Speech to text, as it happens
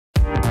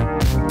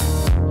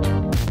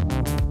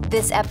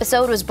This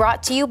episode was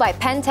brought to you by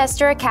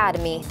Pentester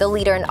Academy, the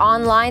leader in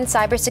online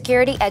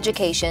cybersecurity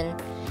education.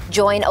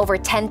 Join over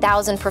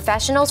 10,000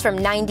 professionals from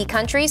 90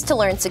 countries to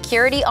learn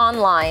security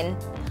online.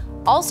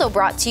 Also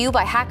brought to you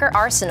by Hacker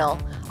Arsenal,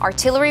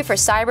 artillery for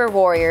cyber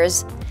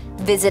warriors.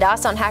 Visit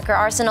us on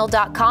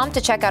hackerarsenal.com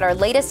to check out our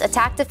latest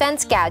attack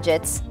defense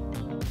gadgets.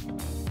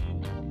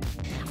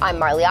 I'm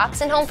Marley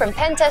Oxenholm from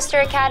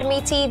Pentester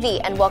Academy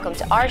TV, and welcome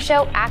to our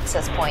show,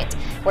 Access Point,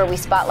 where we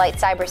spotlight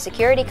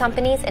cybersecurity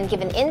companies and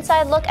give an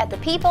inside look at the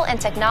people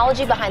and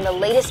technology behind the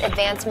latest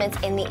advancements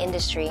in the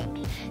industry.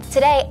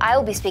 Today, I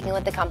will be speaking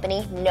with the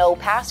company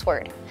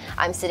NoPassword.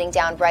 I'm sitting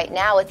down right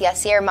now with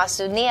Yaser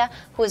Masoudnia,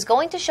 who is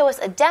going to show us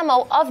a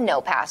demo of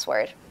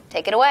NoPassword.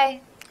 Take it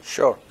away.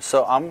 Sure.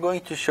 So I'm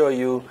going to show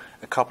you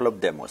a couple of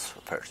demos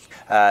first.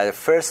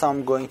 First,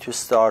 I'm going to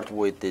start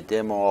with the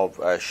demo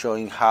of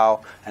showing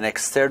how an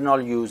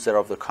external user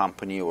of the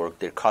company or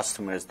their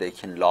customers, they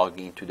can log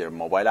into their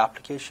mobile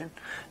application.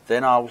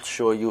 Then I'll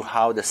show you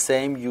how the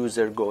same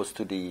user goes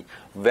to the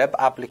web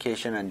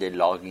application and they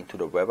log into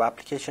the web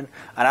application.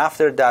 And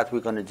after that, we're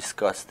going to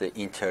discuss the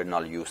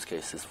internal use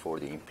cases for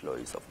the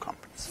employees of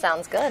companies.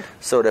 Sounds good.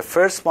 So the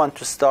first one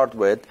to start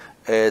with,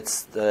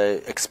 it's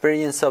the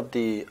experience of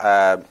the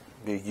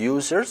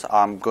users.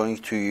 I'm going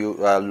to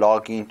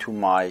log into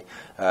my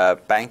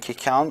bank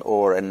account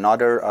or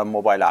another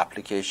mobile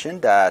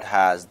application that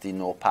has the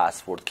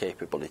NoPassword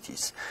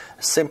capabilities.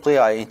 Simply,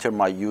 I enter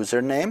my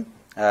username.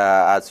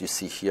 As you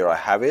see here, I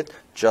have it.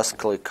 Just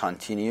click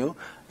continue.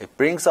 It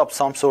brings up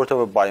some sort of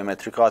a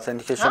biometric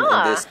authentication.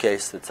 In this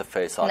case, it's a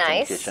face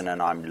authentication,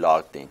 and I'm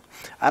logged in.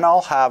 And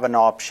I'll have an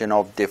option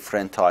of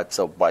different types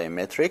of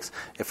biometrics.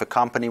 If a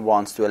company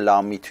wants to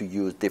allow me to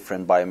use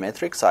different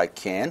biometrics, I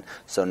can.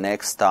 So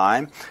next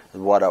time,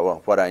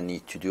 what I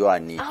need to do, I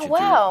need to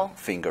do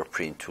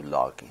fingerprint to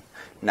log in.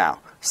 Now,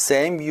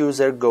 same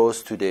user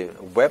goes to the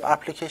web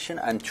application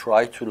and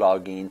try to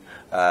log in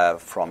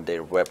from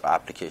their web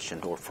application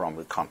or from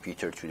the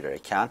computer to their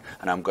account,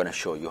 and I'm going to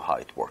show you how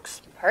it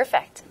works.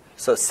 Perfect.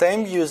 So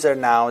same user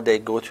now, they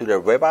go to their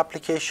web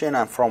application,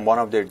 and from one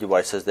of their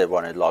devices, they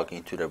want to log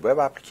into their web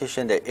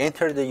application. They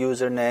enter the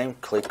username,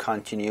 click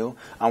continue,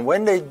 and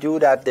when they do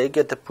that, they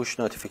get the push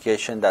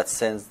notification that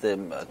sends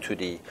them to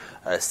the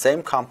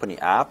same company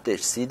app. They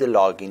see the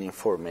login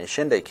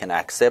information. They can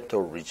accept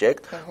or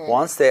reject.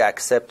 Once they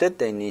accept it,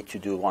 they need to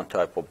do one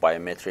type of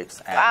biometrics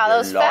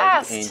and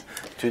log in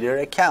to their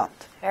account.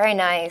 Very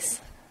nice.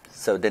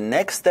 So the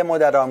next demo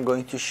that I'm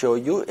going to show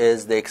you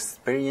is the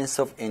experience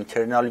of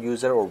internal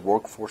user or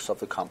workforce of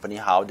the company,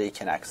 how they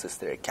can access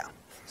their account.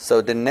 So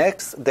the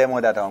next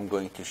demo that I'm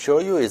going to show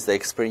you is the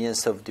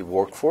experience of the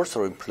workforce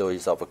or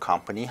employees of a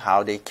company,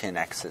 how they can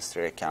access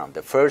their account.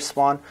 The first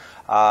one,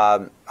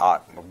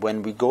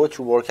 when we go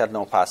to work at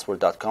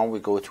NoPassword.com, we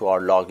go to our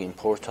login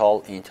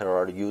portal, enter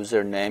our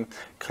username,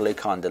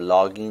 click on the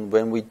login.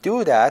 When we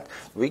do that,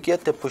 we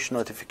get the push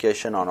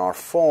notification on our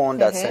phone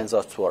that sends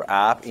us to our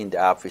app. In the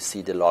app, we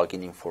see the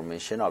login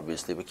information.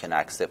 Obviously, we can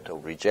accept or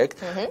reject.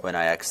 When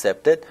I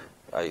accept it,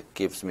 it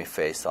gives me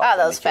face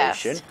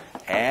authentication.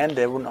 And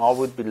then I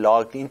would be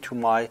logged into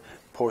my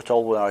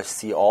portal where I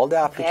see all the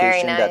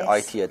applications that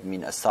IT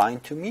admin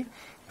assigned to me.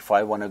 If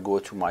I want to go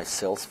to my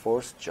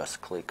Salesforce, just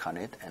click on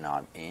it and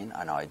I'm in,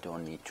 and I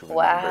don't need to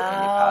remember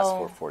any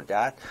password for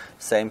that.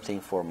 Same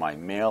thing for my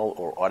mail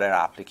or other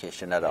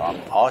application that I'm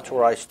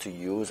authorized to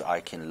use. I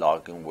can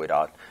log in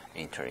without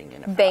entering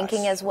in a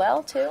Banking as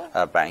well, too?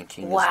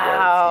 Banking as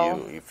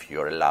well, if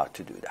you're allowed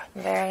to do that.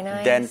 Very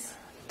nice. Then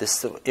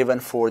this,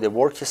 even for the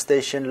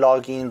workstation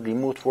login,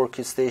 remote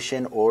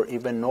workstation, or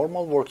even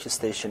normal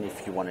workstation,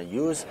 if you want to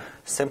use,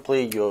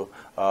 simply you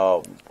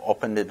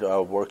open the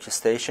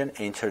workstation,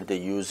 enter the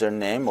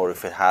username, or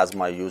if it has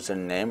my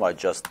username, I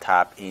just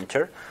tap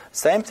enter.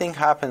 Same thing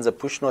happens, a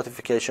push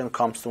notification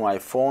comes to my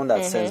phone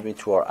that sends me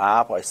to our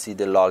app. I see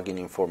the login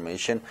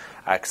information,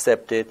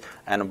 accept it,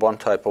 and one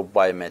type of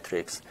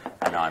biometrics,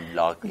 and I'm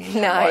logged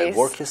into my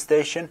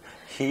workstation.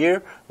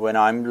 Here, when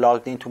I'm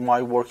logged into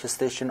my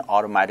workstation,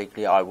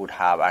 automatically I would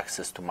have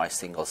access to my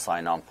single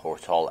sign-on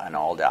portal and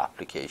all the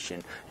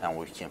application, and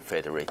we can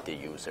federate the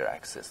user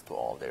access to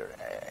all their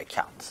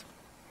accounts.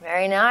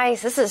 Very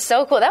nice. This is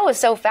so cool. That was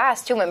so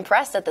fast, too. I'm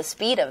impressed at the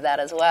speed of that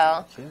as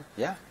well.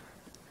 Yeah.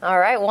 All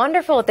right,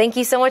 wonderful. Thank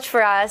you so much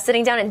for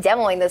sitting down and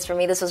demoing this for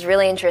me. This was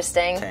really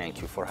interesting. Thank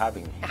you for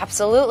having me.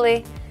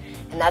 Absolutely.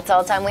 And that's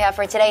all the time we have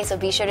for today, so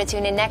be sure to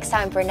tune in next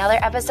time for another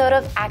episode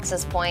of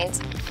Access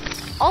Point.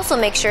 Also,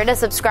 make sure to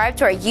subscribe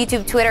to our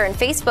YouTube, Twitter, and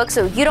Facebook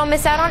so you don't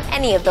miss out on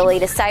any of the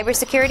latest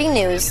cybersecurity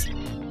news.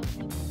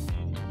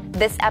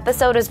 This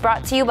episode is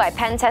brought to you by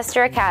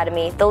Pentester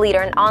Academy, the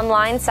leader in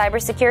online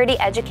cybersecurity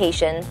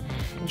education.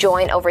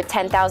 Join over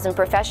 10,000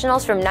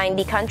 professionals from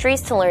 90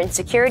 countries to learn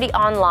security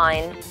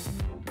online.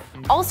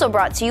 Also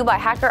brought to you by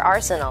Hacker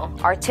Arsenal,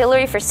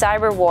 artillery for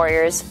cyber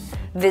warriors.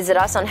 Visit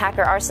us on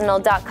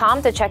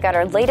hackerarsenal.com to check out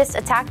our latest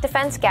attack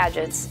defense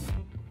gadgets.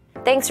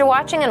 Thanks for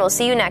watching, and we'll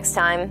see you next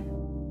time.